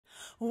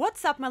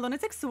What's up, my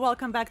lunatics?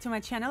 Welcome back to my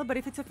channel, but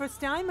if it's your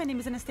first time, my name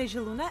is Anastasia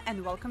Luna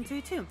and welcome to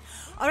you too.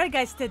 Alright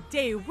guys,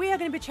 today we are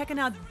going to be checking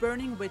out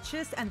Burning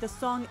Witches, and the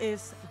song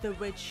is The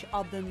Witch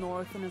of the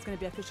North, and it's going to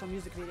be an official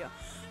music video.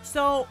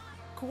 So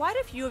quite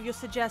a few of you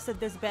suggested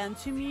this band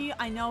to me.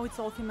 I know it's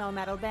all female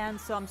metal band,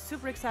 so I'm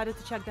super excited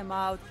to check them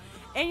out.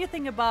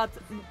 Anything about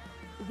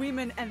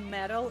women and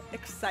metal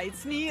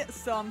excites me,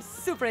 so I'm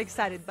super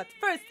excited. But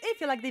first,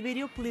 if you like the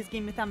video, please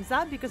give me a thumbs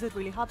up because it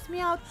really helps me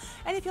out,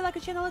 and if you like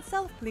the channel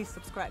itself, please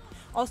subscribe.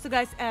 Also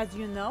guys, as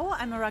you know,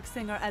 I'm a rock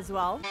singer as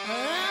well.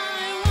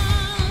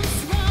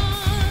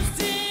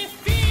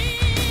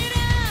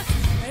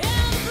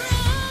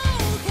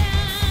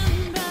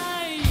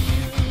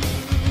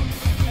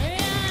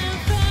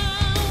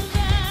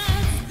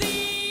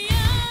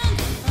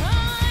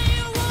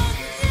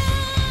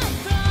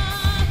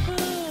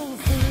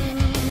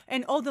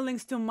 And all the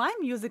links to my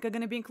music are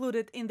going to be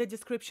included in the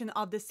description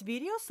of this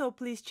video, so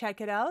please check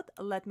it out.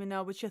 Let me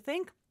know what you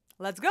think.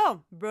 Let's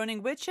go!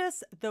 Burning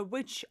Witches, The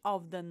Witch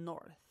of the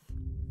North.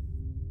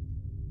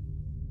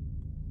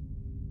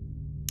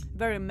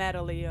 Very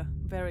metally,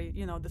 very,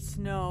 you know, the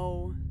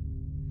snow.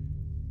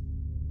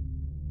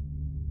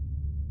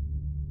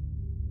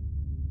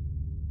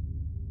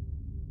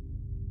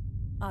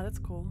 Ah, that's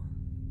cool.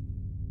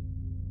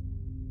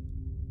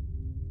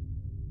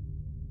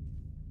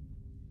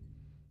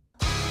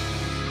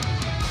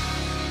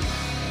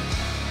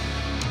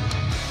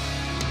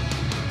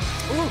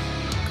 Ooh,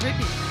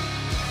 creepy.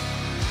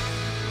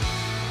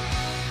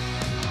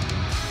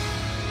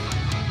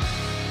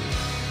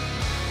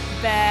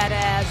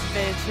 Badass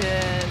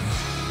bitches.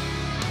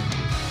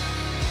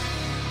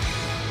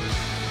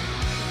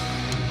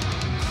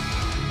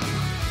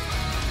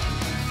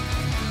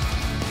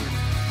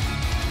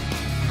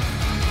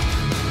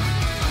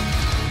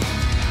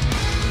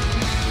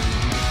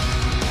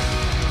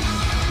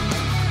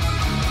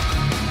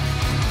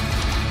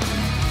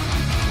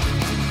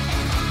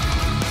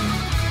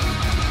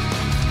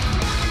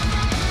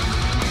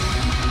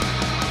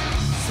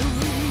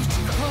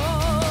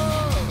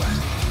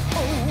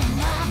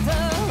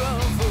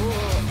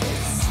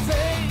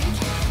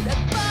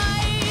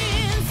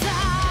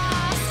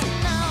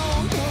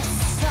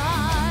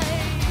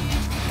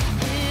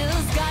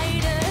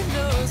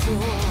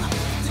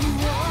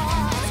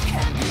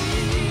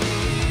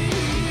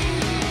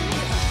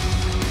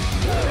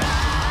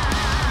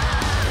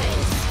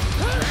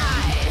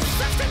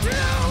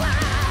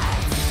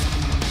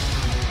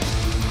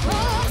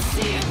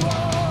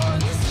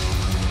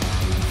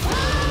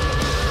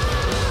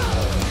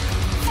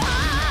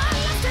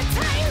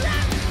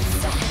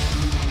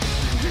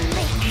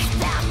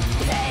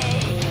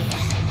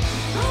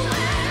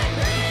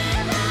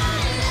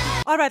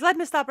 Alright, let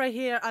me stop right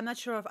here. I'm not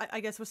sure if I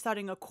guess we're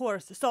starting a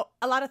course. So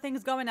a lot of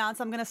things going on,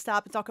 so I'm gonna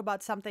stop and talk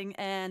about something,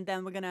 and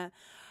then we're gonna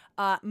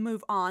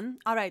move on.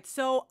 Alright,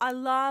 so I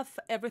love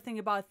everything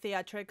about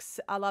theatrics.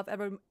 I love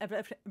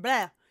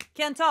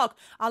can't talk.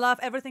 I love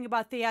everything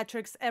about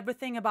theatrics,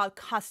 everything about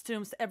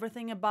costumes,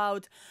 everything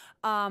about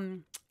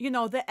you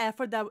know, the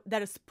effort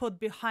that is put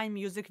behind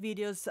music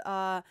videos.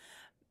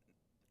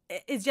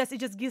 It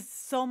just gives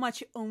so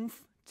much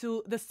oomph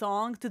to the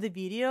song, to the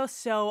video,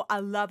 so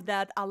I love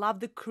that. I love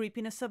the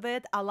creepiness of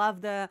it. I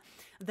love the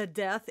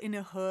death in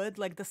a hood,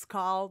 like the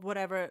skull,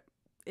 whatever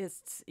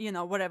is, you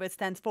know, whatever it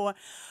stands for.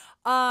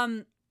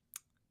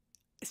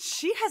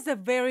 She has a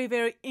very,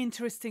 very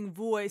interesting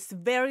voice,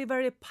 very,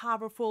 very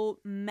powerful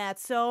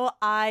mezzo.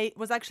 I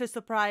was actually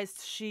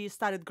surprised she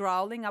started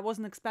growling. I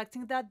wasn't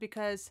expecting that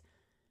because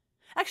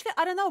actually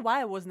I don't know why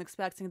I wasn't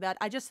expecting that.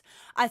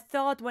 I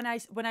thought when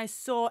I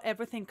saw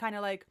everything kind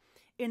of like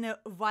in a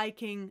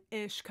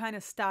Viking-ish kind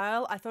of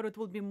style, I thought it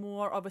would be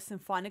more of a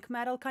symphonic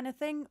metal kind of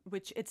thing,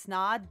 which it's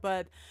not,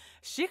 but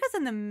she has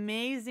an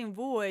amazing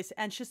voice,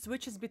 and she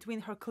switches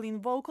between her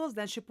clean vocals,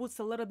 then she puts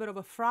a little bit of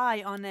a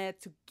fry on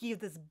it to give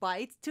this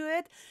bite to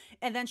it,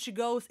 and then she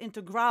goes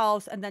into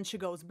growls, and then she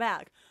goes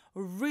back.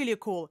 Really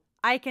cool.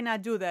 I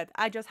cannot do that.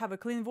 I just have a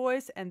clean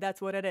voice, and that's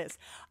what it is.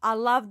 I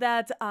love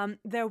that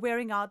they're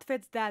wearing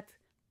outfits that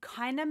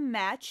kind of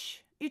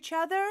match each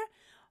other,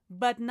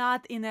 but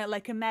not in a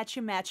like a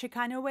matchy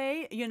kind of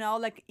way, you know,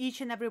 like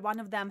each and every one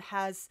of them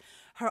has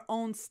her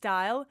own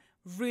style.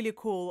 Really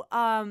cool.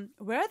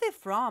 Where are they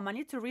from? I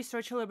need to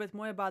research a little bit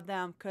more about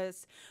them,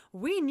 because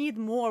we need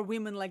more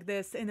women like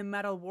this in the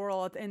metal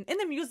world and in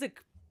the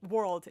music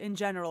world in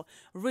general.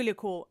 Really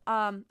cool.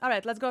 All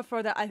right, let's go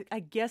further.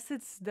 I guess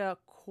it's the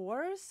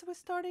chorus we're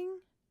starting.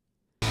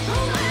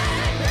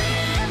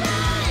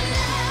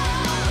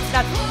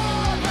 That's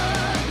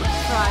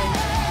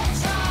right.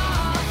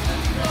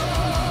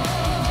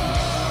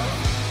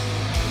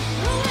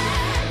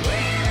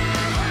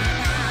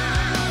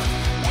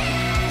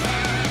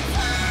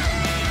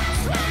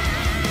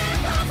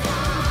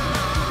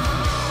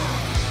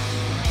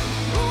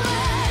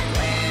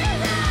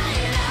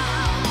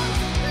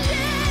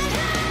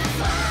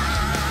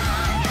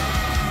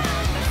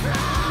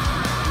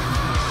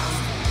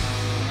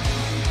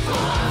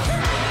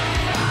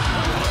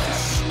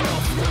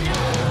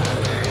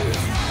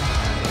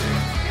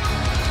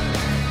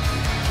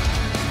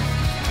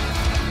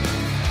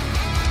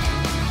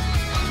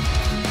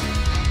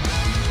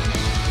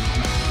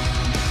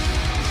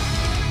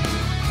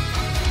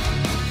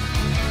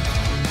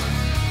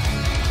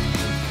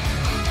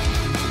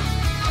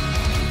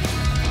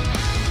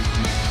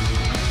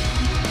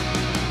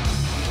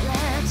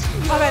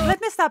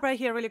 stop right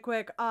here really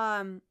quick.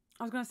 I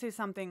was gonna say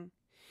something.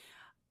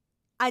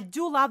 I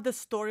do love the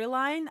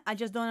storyline. I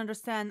just don't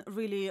understand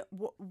really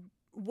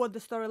what the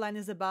storyline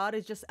is about.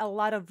 It's just a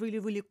lot of really,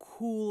 really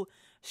cool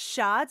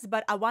shots,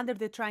 but I wonder if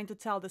they're trying to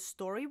tell the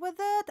story with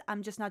it.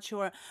 I'm just not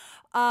sure.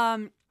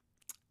 I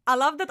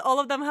love that all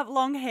of them have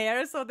long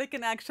hair so they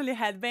can actually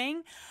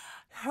headbang.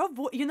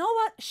 You know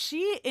what?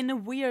 She, in a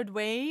weird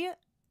way,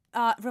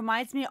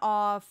 reminds me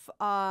of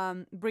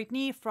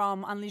Britney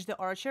from Unleash the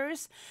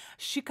Archers.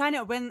 She kind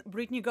of, when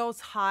Britney goes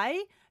high,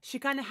 she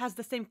kind of has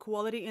the same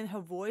quality in her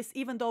voice,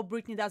 even though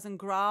Britney doesn't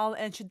growl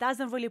and she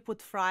doesn't really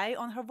put fry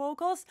on her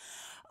vocals.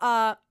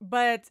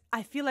 But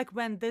I feel like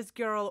when this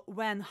girl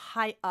went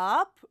high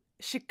up,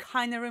 she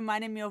kind of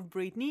reminded me of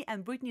Britney,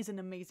 and Britney is an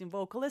amazing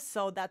vocalist,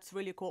 so that's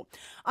really cool.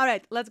 All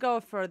right, let's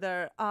go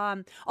further.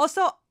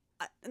 Also,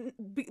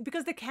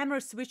 because the camera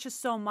switches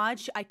so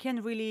much, I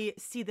can't really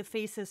see the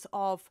faces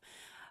of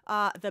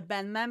the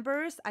band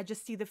members. I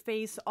just see the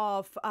face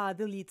of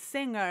the lead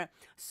singer.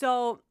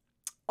 So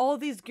all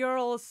these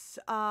girls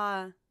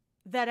that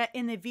are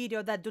in a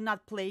video that do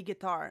not play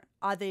guitar,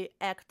 are they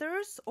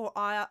actors or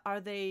are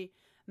they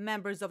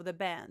members of the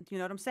band? You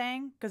know what I'm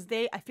saying? Because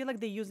I feel like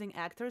they're using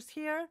actors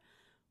here,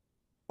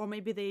 or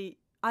maybe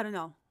I don't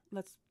know.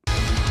 Let's,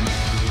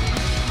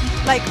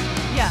 like,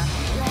 yeah.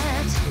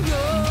 Let's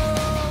go.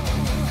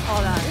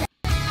 Hold on.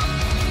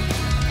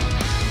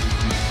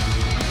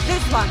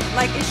 This one,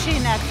 like, is she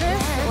an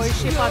actress or is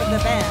she part of the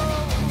band?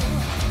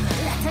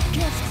 Let the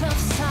gift of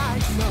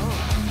sight flow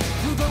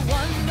through the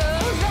wonder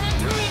and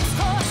dreams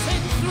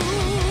coursing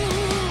through.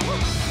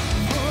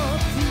 For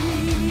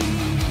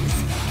peace,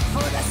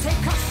 for the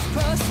sake of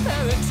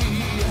prosperity,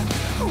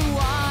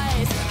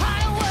 wise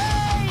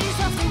highways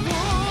of the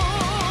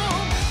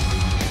world.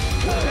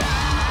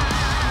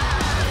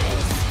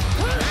 Rise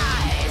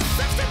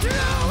of the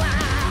true.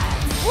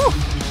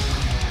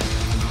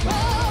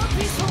 Oh,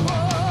 peaceful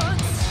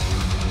ones.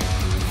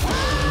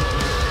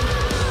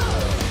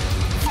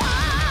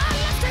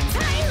 Fire the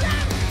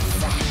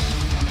tyrants. Let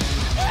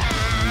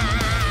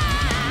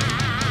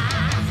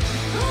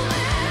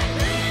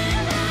me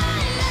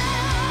light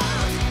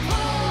out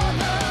for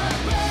the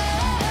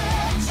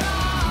rich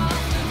of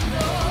the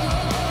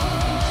Lord.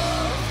 Let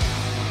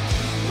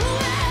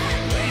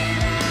me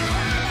light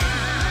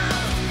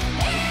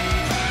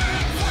out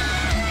in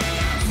fire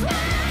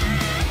sweat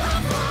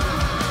of war.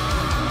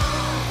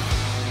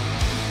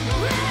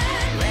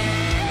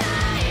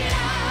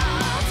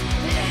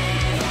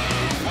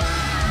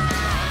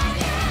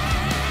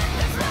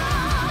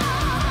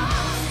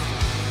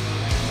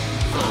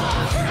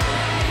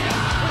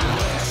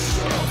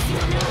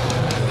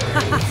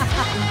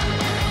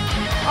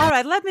 All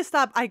right, let me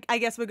stop. I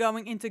guess we're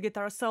going into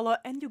guitar solo,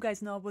 and you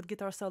guys know what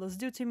guitar solos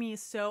do to me,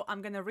 so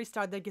I'm gonna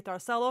restart the guitar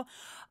solo.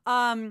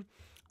 I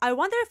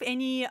wonder if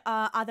any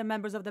other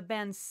members of the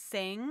band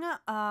sing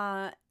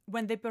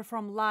when they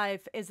perform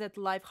live. Is it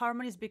live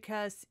harmonies?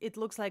 Because it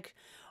looks like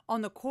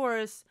on the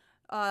chorus,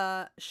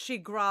 she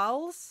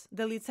growls,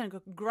 the lead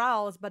singer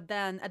growls, but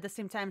then at the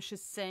same time she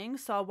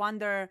sings. So I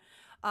wonder,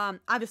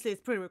 obviously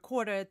it's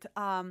pre-recorded,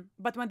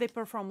 but when they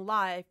perform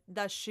live,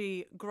 does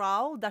she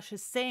growl, does she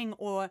sing,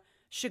 or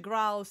she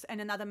growls and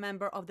another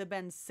member of the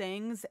band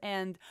sings?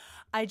 And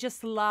I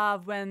just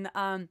love when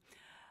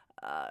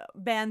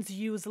bands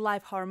use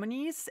live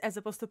harmonies as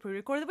opposed to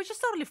pre-recorded, which is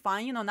totally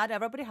fine. You know, not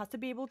everybody has to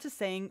be able to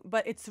sing,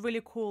 but it's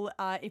really cool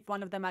if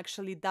one of them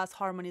actually does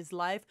harmonies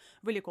live.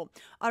 Really cool.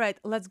 All right,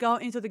 let's go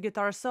into the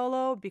guitar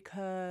solo,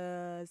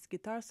 because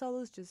guitar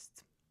solos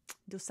just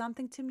do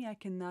something to me. I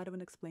cannot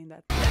even explain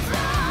that.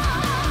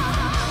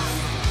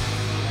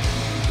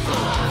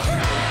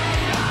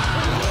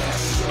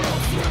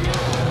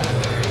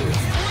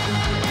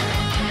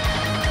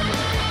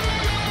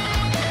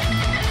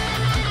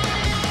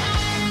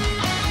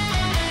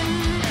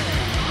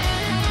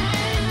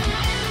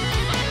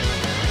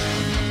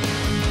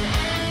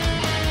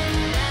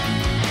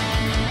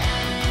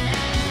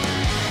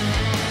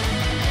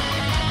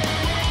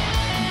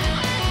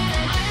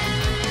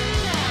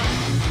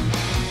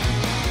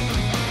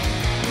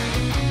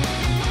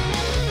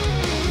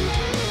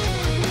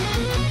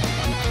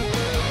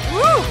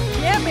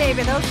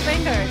 Baby, those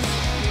fingers.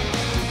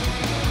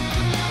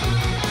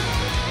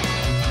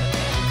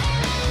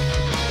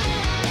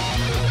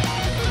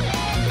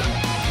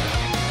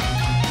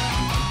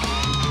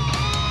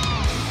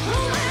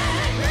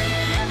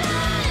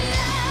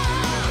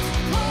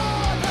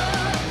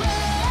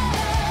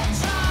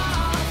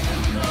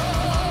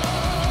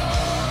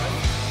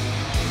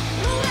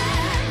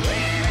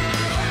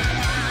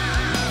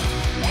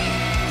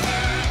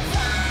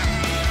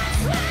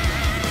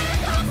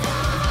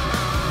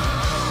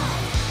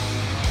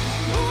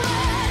 Ooh.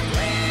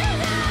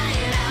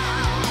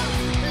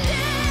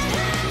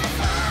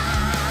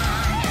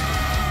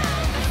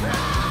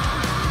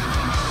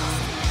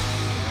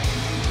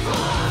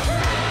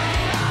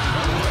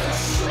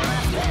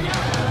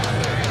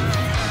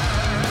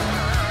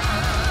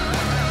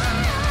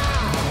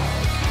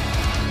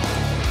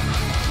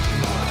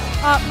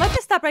 Let me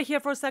stop right here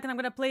for a second. I'm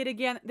gonna play it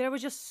again. There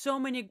was just so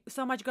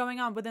much going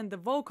on within the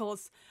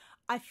vocals.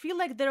 I feel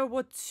like there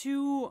were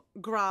two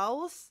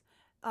growls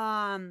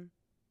on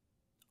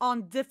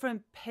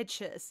different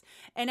pitches,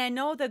 and I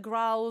know the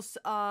growls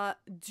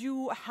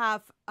do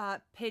have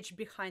pitch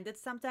behind it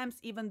sometimes,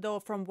 even though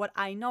from what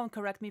I know, and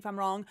correct me if I'm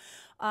wrong,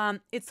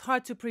 it's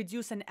hard to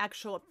produce an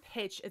actual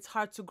pitch. It's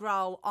hard to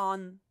growl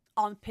on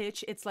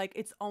pitch. It's like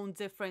its own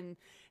different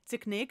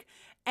technique,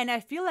 and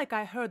I feel like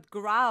I heard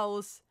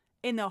growls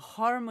in a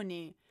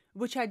harmony,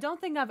 which I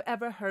don't think I've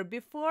ever heard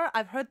before.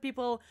 I've heard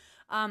people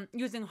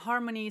using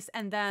harmonies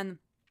and then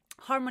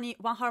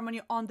one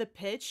harmony on the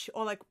pitch,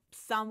 or like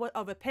somewhat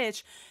of a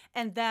pitch,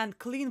 and then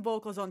clean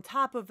vocals on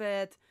top of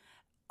it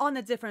on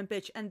a different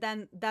pitch, and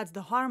then that's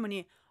the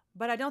harmony.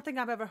 But I don't think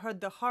I've ever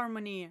heard the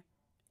harmony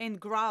and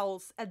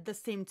growls at the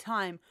same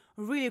time.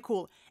 Really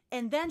cool.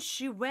 And then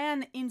she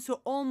went into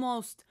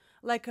almost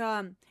like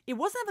it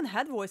wasn't even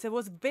head voice, it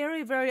was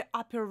very, very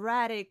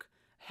operatic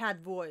head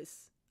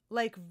voice.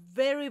 Like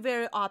very,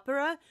 very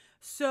opera.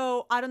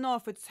 So I don't know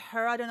if it's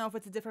her, I don't know if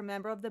it's a different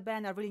member of the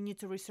band. I really need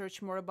to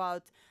research more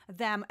about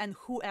them and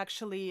who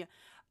actually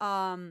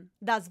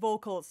does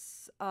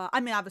vocals.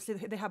 I mean, obviously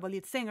they have a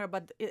lead singer,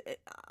 but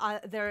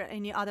there are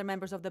any other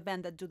members of the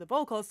band that do the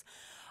vocals.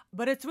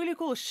 But it's really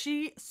cool.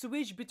 She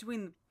switched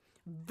between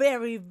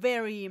very,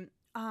 very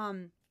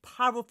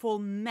powerful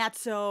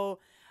mezzo,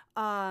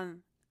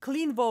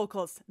 clean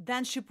vocals,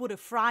 then she put a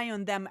fry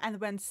on them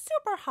and went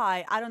super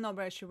high. I don't know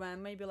where she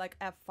went, maybe like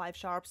F5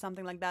 sharp,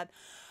 something like that.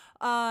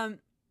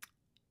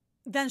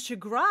 Then she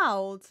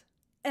growled,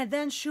 and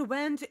then she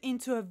went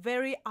into a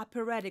very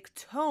operatic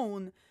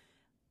tone.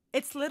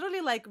 It's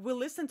literally like we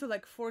listened to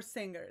like 4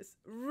 singers.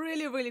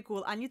 Really, really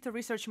cool. I need to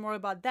research more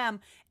about them,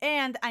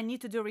 and I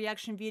need to do a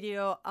reaction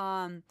video.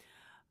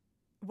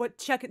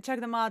 Check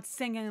them out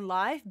singing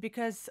live,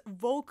 because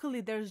vocally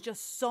there's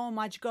just so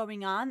much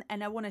going on,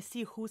 and I want to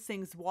see who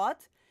sings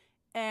what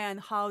and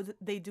how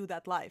they do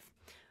that live.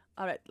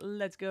 All right,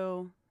 let's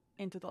go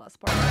into the last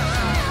part.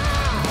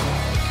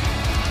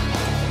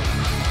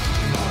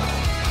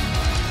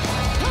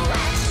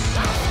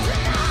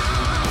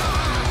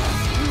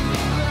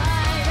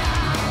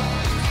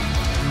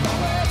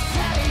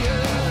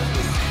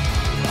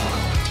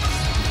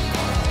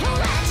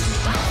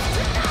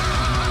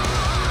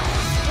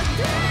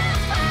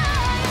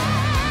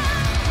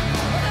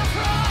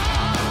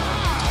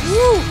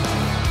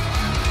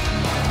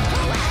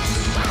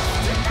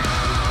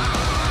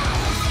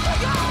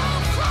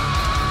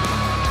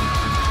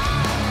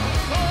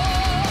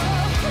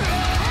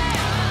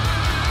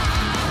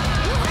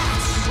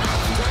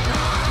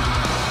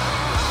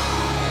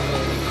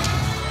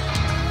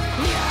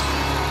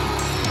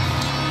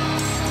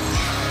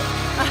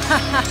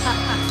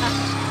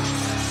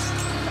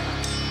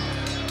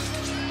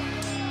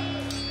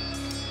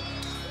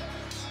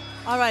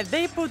 All right,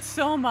 they put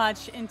so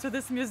much into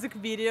this music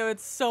video.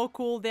 It's so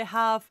cool. They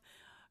have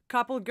a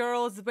couple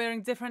girls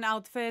wearing different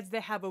outfits. They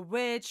have a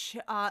witch,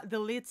 the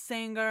lead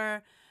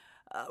singer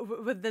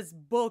with this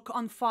book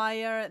on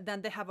fire.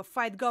 Then they have a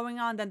fight going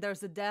on. Then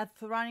there's a death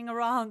running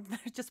around.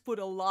 They just put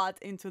a lot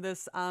into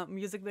this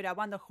music video. I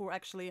wonder who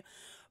actually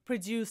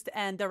produced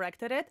and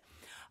directed it.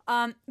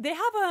 They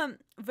have a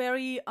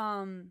very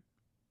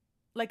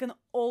like an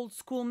old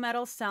school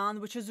metal sound,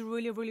 which is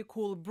really, really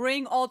cool.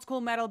 Bring old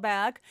school metal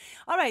back.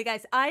 All right,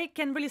 guys, I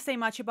can't really say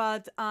much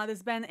about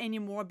this band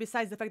anymore,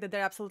 besides the fact that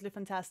they're absolutely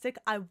fantastic.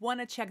 I want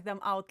to check them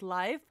out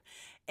live,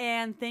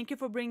 and thank you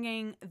for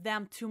bringing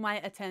them to my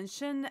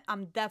attention.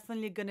 I'm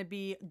definitely going to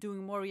be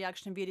doing more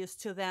reaction videos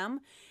to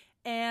them,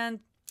 and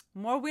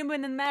more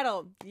women in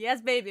metal.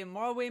 Yes, baby,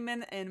 more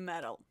women in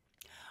metal.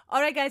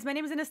 Alright guys, my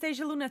name is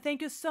Anastasia Luna.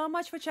 Thank you so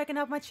much for checking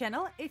out my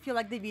channel. If you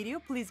like the video,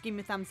 please give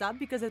me a thumbs up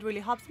because it really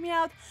helps me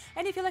out.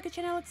 And if you like the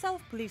channel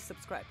itself, please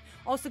subscribe.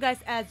 Also guys,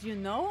 as you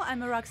know,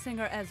 I'm a rock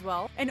singer as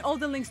well. And all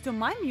the links to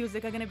my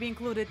music are going to be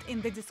included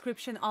in the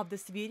description of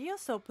this video.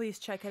 So please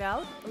check it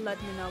out. Let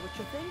me know what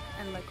you think.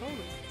 And like always,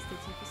 stay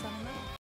tuned for some more.